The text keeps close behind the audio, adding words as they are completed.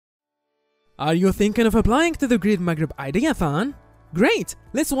Are you thinking of applying to the Great Maghreb Ideathon? Great!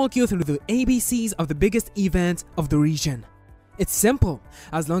 Let's walk you through the ABCs of the biggest event of the region. It's simple.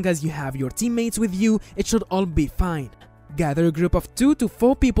 As long as you have your teammates with you, it should all be fine. Gather a group of 2 to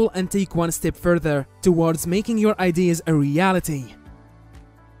 4 people and take one step further towards making your ideas a reality.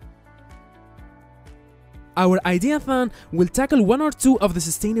 Our Ideathon will tackle 1 or 2 of the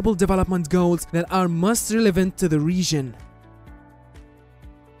sustainable development goals that are most relevant to the region.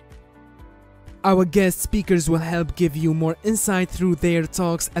 Our guest speakers will help give you more insight through their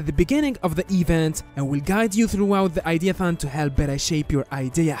talks at the beginning of the event and will guide you throughout the Ideathon to help better shape your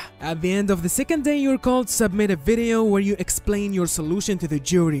idea. At the end of the second day, you're called to submit a video where you explain your solution to the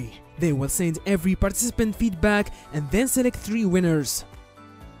jury. They will send every participant feedback and then select 3 winners.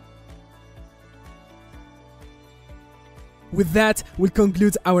 With that, we'll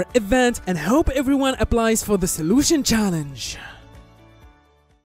conclude our event and hope everyone applies for the solution challenge.